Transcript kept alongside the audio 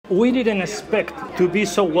We didn't expect to be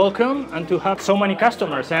so welcome and to have so many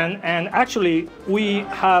customers, and actually we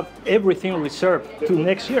have everything reserved to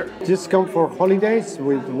next year. Just come for holidays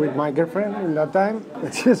with my girlfriend in that time.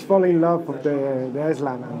 Just fall in love with the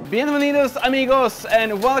Iceland. Bienvenidos amigos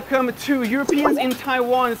and welcome to Europeans in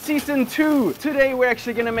Taiwan Season 2. Today we're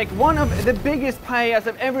actually gonna make one of the biggest paellas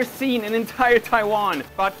I've ever seen in entire Taiwan.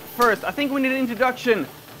 But first, I think we need an introduction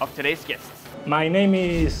of today's guests. My name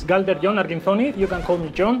is Galder John Arginzoni. You can call me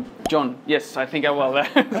John. John, yes, I think I will.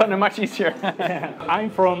 Sounded much easier.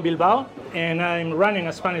 I'm from Bilbao and I'm running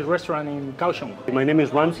a Spanish restaurant in Kaohsiung. My name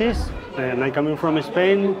is Ramses and I'm coming from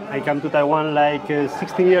Spain. I came to Taiwan like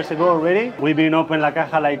 16 years ago already. We've been open La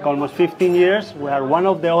Caja like almost 15 years. We are one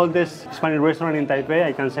of the oldest Spanish restaurants in Taipei,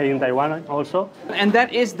 I can say in Taiwan also. And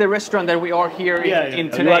that is the restaurant that we are here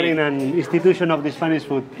in today. We are in an institution of the Spanish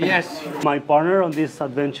food. Yes. My partner on this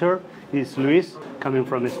adventure is Luis, coming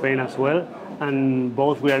from Spain as well, and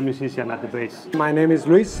both we are musicians at the base. My name is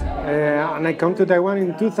Luis, and I come to Taiwan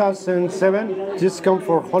in 2007. Just come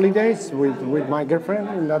for holidays with my girlfriend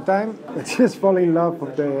in that time. Just fall in love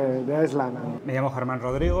with the Iceland. Me llamo Germán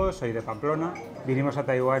Rodrigo, soy de Pamplona. Vinimos a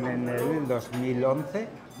Taiwán en el 2011.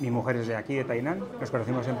 Mi mujer es de aquí, de Tainan. Nos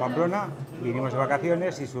conocimos en Pamplona, vinimos de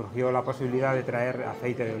vacaciones y surgió la posibilidad de traer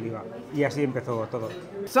aceite de oliva. Y así empezó todo.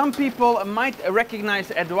 Some people might recognize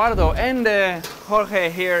Eduardo and Jorge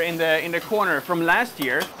here in the corner from last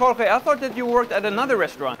year. Jorge, I thought that you worked at another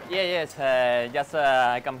restaurant. Yes.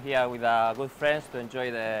 I come here with good friends to enjoy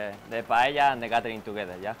the paella and the gathering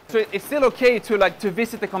together. Yeah. So it's still okay to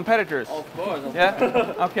visit the competitors. Of course.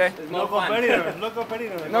 Yeah. Okay. No competitors. No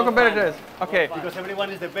competitors. No competitors. Okay. Because everyone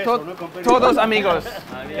is the best. Todos amigos.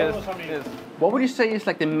 Yes. What would you say is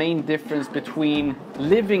like the main difference between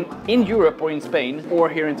living in Europe or in Spain or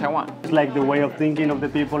here in Taiwan? It's like the way of thinking of the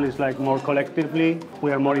people is like more collectively.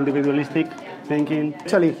 We are more individualistic thinking.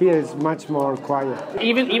 Actually, here is much more quiet.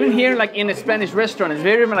 Even here, like in a Spanish restaurant, it's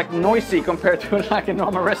very like noisy compared to like a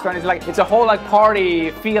normal restaurant. It's a whole like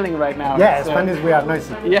party feeling right now. Yeah, Spanish we are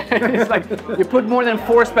noisy. Yeah, it's like you put more than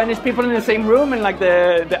 4 Spanish people in the same room and like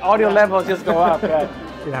the audio levels just go up. Yeah.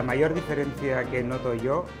 La mayor diferencia que noto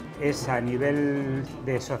yo es a nivel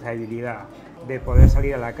de sociabilidad, de poder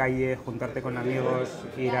salir a la calle, juntarte con amigos,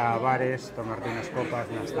 ir a bares, tomarte unas copas,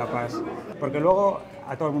 unas tapas, porque luego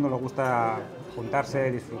a todo el mundo le gusta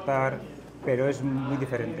juntarse, disfrutar, pero es muy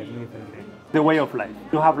diferente, muy diferente. The way of life.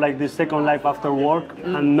 You have like this second life after work,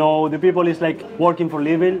 and no, the people is like working for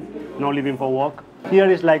living, no living for work. Here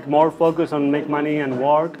is like more focus on make money and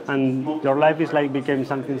work, and your life is like became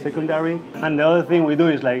something secondary. And the other thing we do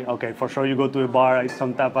is like, okay, for sure you go to a bar, eat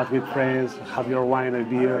some tapas with friends, have your wine or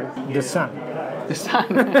beer. The sun. The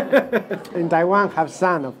sun. In Taiwan have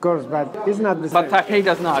sun, of course, but it's not the same. But Taipei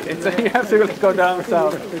does not. You have to go down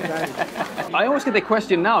south. I always get the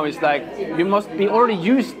question now, is like, you must be already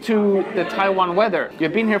used to the Taiwan weather.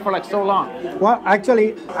 You've been here for like so long. Well,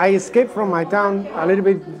 actually, I escaped from my town a little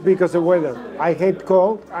bit because of weather. I hate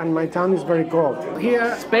cold, and my town is very cold.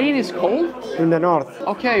 Here, Spain is cold? In the north.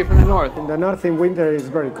 Okay, from the north. In the north in winter is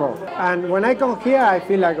very cold. And when I come here, I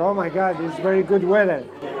feel like, oh my God, it's very good weather.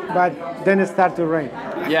 But then it starts to rain.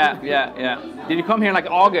 Yeah. Did you come here like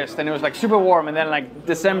August and it was like super warm, and then like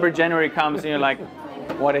December, January comes and you're like,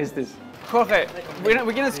 what is this? Jorge,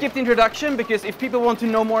 we're gonna skip the introduction because if people want to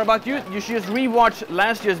know more about you, you should just rewatch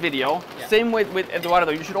last year's video. Yeah. Same with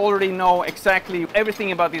Eduardo, you should already know exactly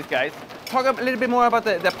everything about these guys. Talk a little bit more about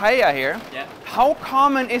the paella here. Yeah. How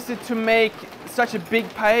common is it to make such a big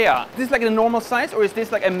paella? Is this like a normal size or is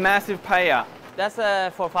this like a massive paella? That's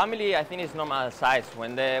for family. I think it's normal size.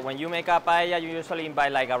 When you make a paella, you usually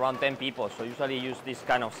invite like around 10 people. So usually use this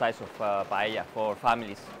kind of size of paella for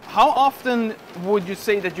families. How often would you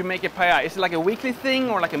say that you make a paella? Is it like a weekly thing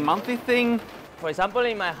or like a monthly thing? For example,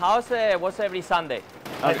 in my house, it was every Sunday.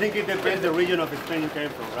 I think it depends the region of Spain you came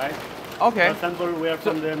from, right? Okay. For example, we are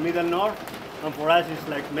from the middle north, and for us it's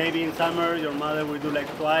like maybe in summer your mother will do like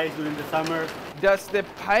twice during the summer. Does the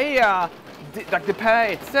paella, like the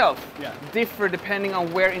paella itself, differ depending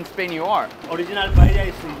on where in Spain you are? Original paella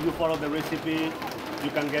is if you follow the recipe,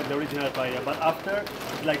 you can get the original paella. But after,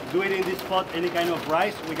 like do it in this pot, any kind of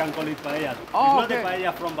rice, we can call it paella. Oh, it's not the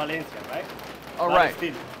paella from Valencia, right? All right.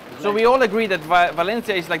 So we all agree that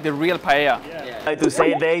Valencia is like the real paella. Yeah. To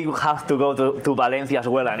say that you have to go to Valencia as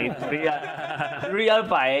well and eat. Real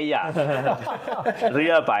paella.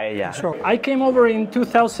 Real paella. I came over in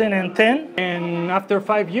 2010, and after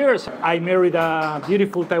 5 years, I married a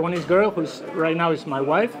beautiful Taiwanese girl who right now is my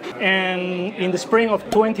wife. And in the spring of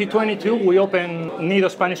 2022, we opened Nido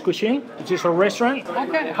Spanish Cuisine, which is a restaurant.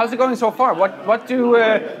 Okay, how's it going so far? What do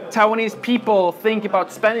Taiwanese people think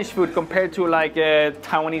about Spanish food compared to like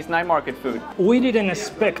Taiwanese night market food? We didn't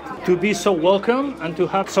expect to be so welcome and to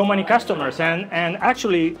have so many customers. And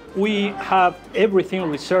actually, we have everything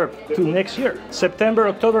reserved to next year. September,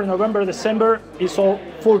 October, November, December is all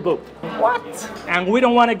full booked. What? And we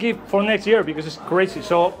don't want to give for next year because it's crazy.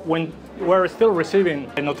 So when we're still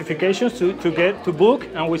receiving notifications to book,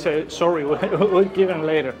 and we say, sorry, we'll give them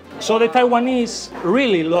later. So the Taiwanese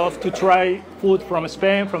really love to try food from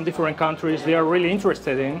Spain, from different countries. They are really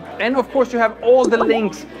interested in. And of course, you have all the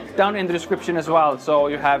links down in the description as well. So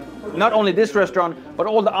you have not only this restaurant, but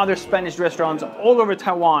all the other Spanish restaurants all over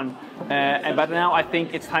Taiwan. But now I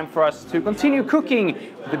think it's time for us to continue cooking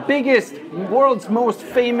the biggest, world's most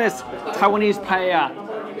famous Taiwanese paella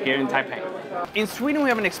here in Taipei. In Sweden, we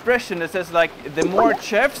have an expression that says like, the more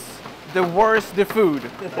chefs, the worse the food,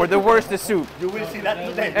 or the worse the soup. You will see that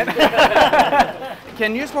today.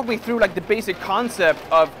 Can you just walk me through like the basic concept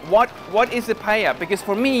of what is a paella? Because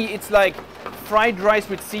for me, it's like fried rice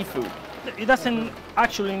with seafood. It doesn't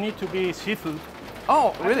actually need to be seafood.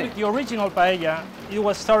 Oh, really? Actually, the original paella, it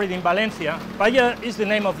was started in Valencia. Paella is the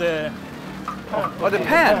name of the... Oh, the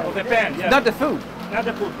pan? Of the pan, yeah. Not the food? Not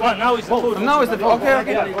the food. Well, now it's the food. Now it's the food.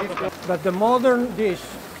 Okay. But the modern dish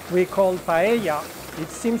we call paella, it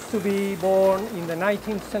seems to be born in the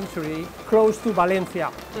 19th century, close to Valencia.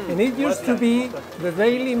 And it used to be the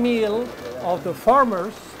daily meal of the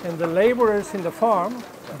farmers and the laborers in the farm.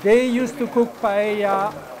 They used to cook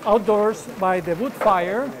paella outdoors by the wood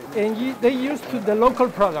fire, and they used the local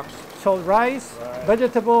products. So rice,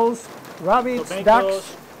 vegetables, rabbits,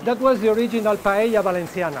 ducks. That was the original paella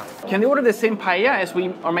valenciana. Can they order the same paella as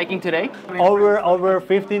we are making today? Over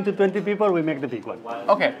 15 to 20 people, we make the big one.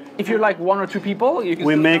 Okay. If you're like 1 or 2 people, you can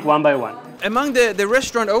We make one by one. Among the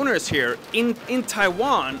restaurant owners here in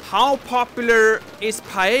Taiwan, how popular is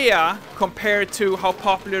paella compared to how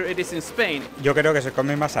popular it is in Spain? Yo creo que se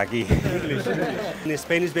come más aquí. In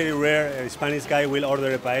Spain, it's very rare a Spanish guy will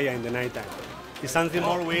order a paella in the nighttime. It's something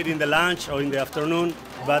more we eat in the lunch or in the afternoon,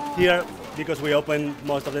 but here, because we open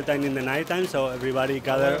most of the time in the nighttime, so everybody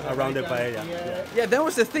gather around the paella. Yeah, that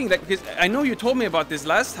was the thing, like, because I know you told me about this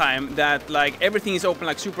last time, that like everything is open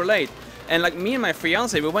like super late. And like me and my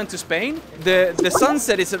fiance, we went to Spain, the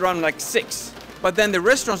sunset is around like 6. But then the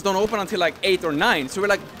restaurants don't open until like 8 or 9. So we're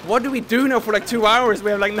like, what do we do now for like 2 hours? We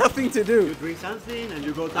have like nothing to do. You drink something and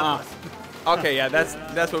you go tapas. Okay, yeah,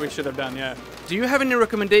 that's what we should have done, yeah. Do you have any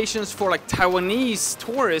recommendations for like Taiwanese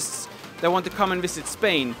tourists that want to come and visit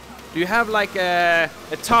Spain? Do you have like a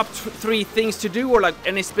top 3 things to do, or like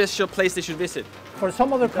any special place they should visit? For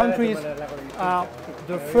some other countries,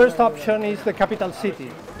 the first option is the capital city.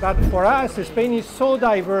 But for us, Spain is so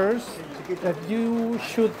diverse that you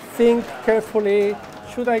should think carefully.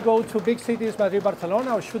 Should I go to big cities, Madrid,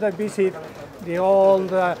 Barcelona, or should I visit the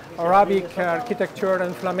old Arabic architecture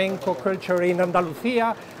and flamenco culture in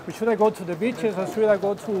Andalusia? Or should I go to the beaches, or should I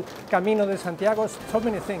go to Camino de Santiago? So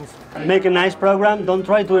many things. Make a nice program. Don't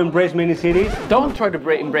try to embrace many cities. Don't try to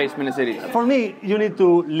embrace many cities. For me, you need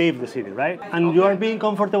to leave the city, right? And you are being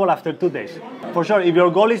comfortable after 2 days. For sure, if your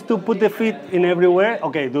goal is to put the feet in everywhere,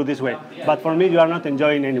 okay, do this way. But for me, you are not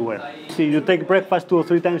enjoying anywhere. See, you take breakfast 2 or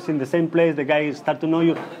 3 times in the same place, the guys start to know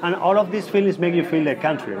you, and all of these feelings make you feel the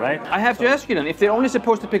country, right? I have to ask you then, if they're only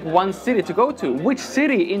supposed to pick one city to go to, which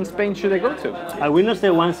city in Spain should they go to? I will not say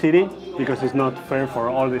one city, because it's not fair for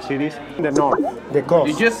all the cities. In the north, the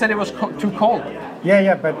coast. You just said it was too cold.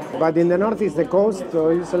 Yeah, but in the north is the coast, so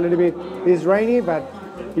it's a little bit, it's rainy, but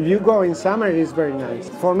if you go in summer, it's very nice.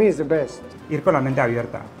 For me, it's the best. Ir con la mente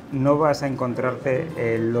abierta. No vas a encontrarte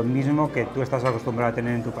lo mismo que tú estás acostumbrado a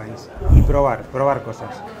tener en tu país. Y probar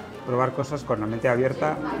cosas. Probar cosas con la mente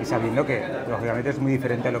abierta y sabiendo que, lógicamente, es muy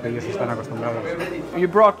diferente a lo que ellos están acostumbrados. You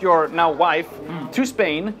brought your now wife to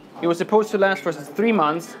Spain. It was supposed to last for 3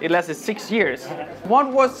 months. It lasted 6 years.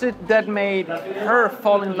 What was it that made her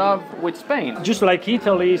fall in love with Spain? Just like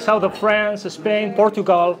Italy, south of France, Spain,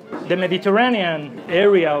 Portugal, the Mediterranean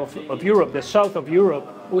area of Europe, the south of Europe,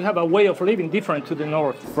 we have a way of living different to the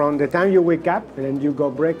north. From the time you wake up and you go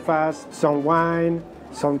breakfast, some wine,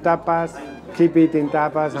 some tapas, keep eating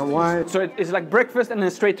tapas and wine. So it's like breakfast and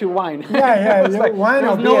then straight to wine. Yeah, Like, wine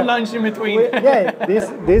there's or no beer. lunch in between.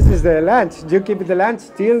 This is the lunch. You keep the lunch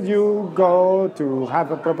till you go to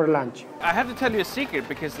have a proper lunch. I have to tell you a secret,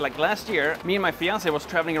 because like last year, me and my fiance was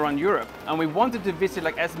traveling around Europe, and we wanted to visit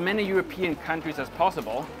like as many European countries as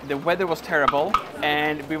possible. The weather was terrible,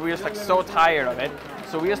 and we were just like so tired of it.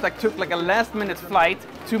 So we just like took like a last-minute flight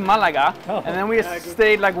to Malaga, and then we just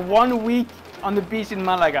stayed like 1 week on the beach in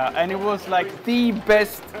Malaga, and it was like the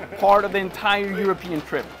best part of the entire European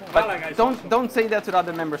trip. But don't say that to the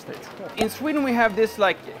other member states. In Sweden we have this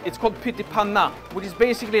like, it's called pyttipanna, which is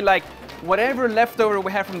basically like whatever leftover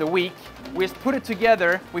we have from the week, we just put it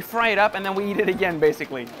together, we fry it up, and then we eat it again,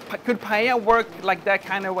 basically. Could paella work like that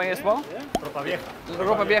kind of way as well? Ropa vieja.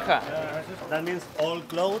 Ropa vieja. That means old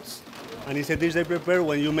clothes, and it's a dish they prepare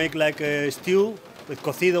when you make like a stew with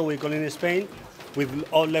cocido, we call it in Spain, with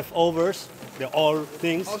all leftovers, the old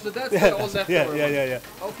things. Oh, so that's the old leftover. Yeah.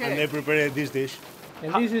 Okay. And they prepare this dish.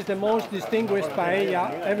 And this is the most distinguished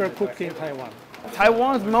paella ever cooked in Taiwan.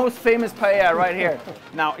 Taiwan's most famous paella right here.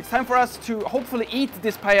 Now it's time for us to hopefully eat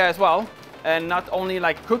this paella as well, and not only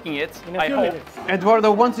like cooking it, I hope.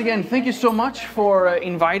 Eduardo, once again, thank you so much for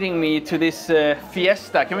inviting me to this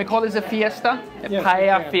fiesta. Can we call this a fiesta? Yes,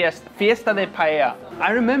 Paella fiesta. Fiesta de paella. I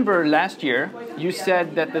remember last year you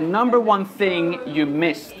said that the #1 thing you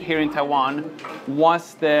missed here in Taiwan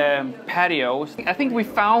was the patios. I think we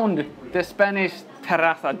found the Spanish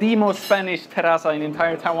terraza, the most Spanish terraza in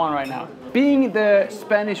entire Taiwan right now. Being the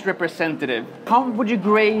Spanish representative, how would you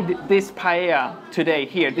grade this paella today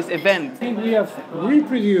here, this event? I think we have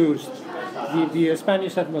reproduced the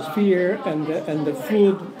Spanish atmosphere and the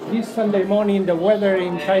food. This Sunday morning, the weather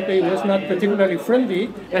in Taipei was not particularly friendly.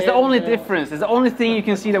 That's the only difference. It's the only thing you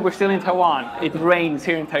can see that we're still in Taiwan. It rains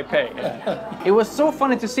here in Taipei. It was so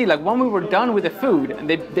funny to see, like when we were done with the food,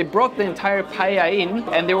 they brought the entire paella in,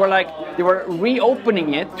 and they were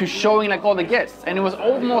reopening it to showing like all the guests, and it was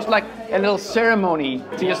almost like a little ceremony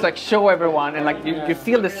to just like show everyone, and like you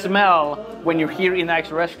feel the smell when you're here in the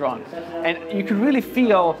actual restaurant, and you can really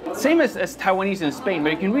feel, same as Taiwanese in Spain,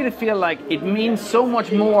 but you can really feel like it means so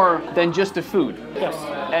much more than just the food. Yes.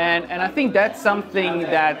 And I think that's something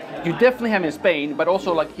that you definitely have in Spain, but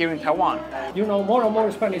also like here in Taiwan. You know, more and more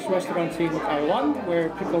Spanish restaurants in Taiwan where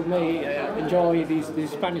people may enjoy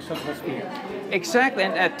this Spanish atmosphere. Exactly,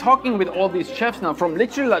 and talking with all these chefs now from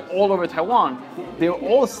literally like all over Taiwan, they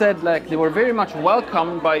all said like they were very much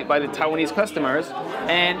welcomed by the Taiwanese customers,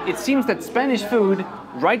 and it seems that Spanish food,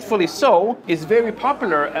 rightfully so, is very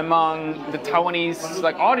popular among the Taiwanese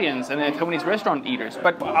like audience and the Taiwanese restaurant eaters.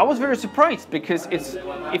 But I was very surprised, because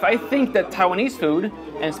if I think that Taiwanese food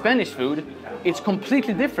and Spanish food, it's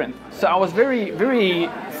completely different. So I was very, very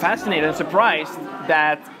fascinated and surprised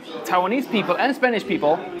that Taiwanese people and Spanish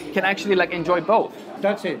people can actually like enjoy both.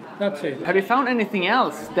 That's it. Have you found anything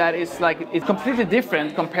else that is like, it's completely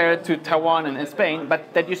different compared to Taiwan and Spain,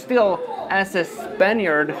 but that you still, as a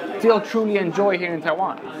Spaniard, still truly enjoy here in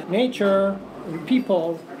Taiwan? Nature,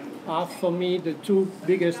 people are for me the two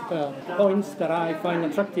biggest points that I find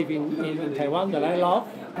attractive in Taiwan, that I love.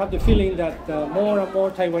 I have the feeling that more and more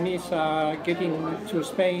Taiwanese are getting to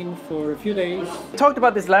Spain for a few days. We talked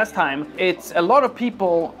about this last time. It's a lot of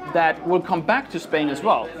people that will come back to Spain as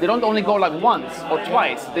well. They don't only go like once or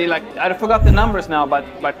twice. They like, I forgot the numbers now,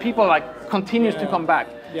 but people like continues to come back.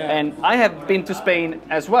 Yeah. And I have been to Spain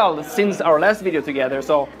as well since our last video together,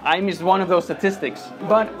 so I missed one of those statistics.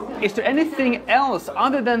 But is there anything else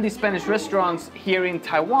other than the Spanish restaurants here in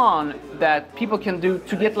Taiwan that people can do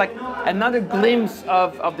to get like another glimpse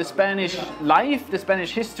of the Spanish life, the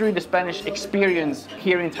Spanish history, the Spanish experience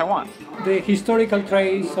here in Taiwan? The historical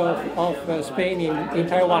trace of Spain in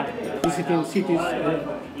Taiwan, visiting cities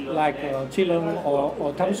like Chilean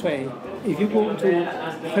or Tamsui. If you go to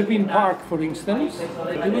Heping Park, for instance,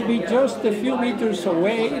 it will be just a few meters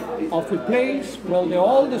away of the place where the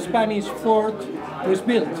old Spanish fort was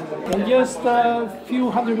built. And just a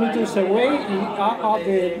few hundred meters away are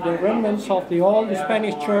the remnants of the old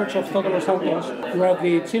Spanish church of Todos los Santos, where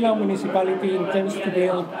the Chilean municipality intends to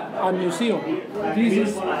build a museum. This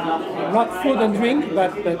is not food and drink,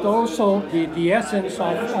 but also the essence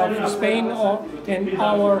of Spain and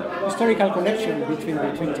our historical connection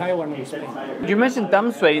between Taiwan and Spain. You mentioned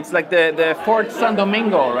Damsui, it's like the Fort San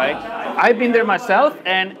Domingo, right? I've been there myself,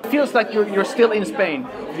 and it feels like you're still in Spain.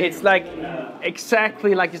 It's like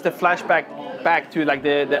exactly like it's the flashback back to like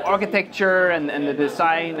the architecture and the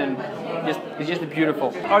design, and It's just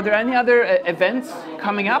beautiful. Are there any other events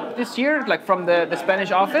coming up this year, like from the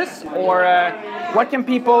Spanish office, or what can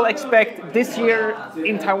people expect this year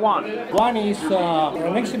in Taiwan? One is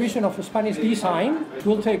an exhibition of Spanish design. It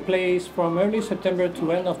will take place from early September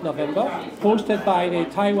to end of November, hosted by the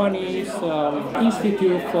Taiwanese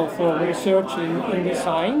Institute for Research in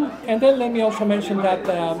Design. And then let me also mention that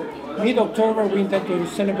mid-October we intend to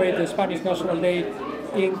celebrate the Spanish National Day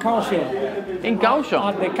in Kaohsiung. In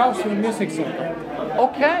Kaohsiung? At the Kaohsiung Music Center.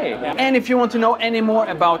 Okay. Yeah. And if you want to know any more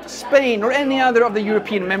about Spain or any other of the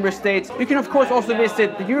European member states, you can of course also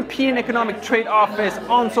visit the European Economic Trade Office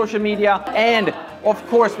on social media. And of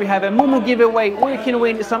course we have a Momo giveaway where you can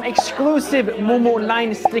win some exclusive Momo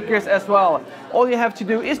line stickers as well. All you have to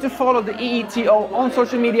do is to follow the EETO on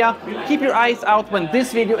social media. Keep your eyes out when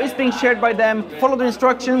this video is being shared by them. Follow the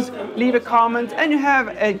instructions, leave a comment, and you have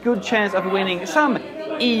a good chance of winning some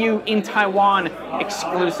EU in Taiwan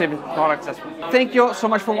exclusive products as well. Thank you so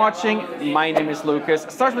much for watching. My name is Lucas.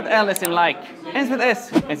 Starts with L as in like, ends with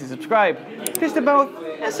S as in subscribe. Peace to both,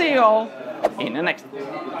 and see you all in the next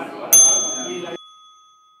one.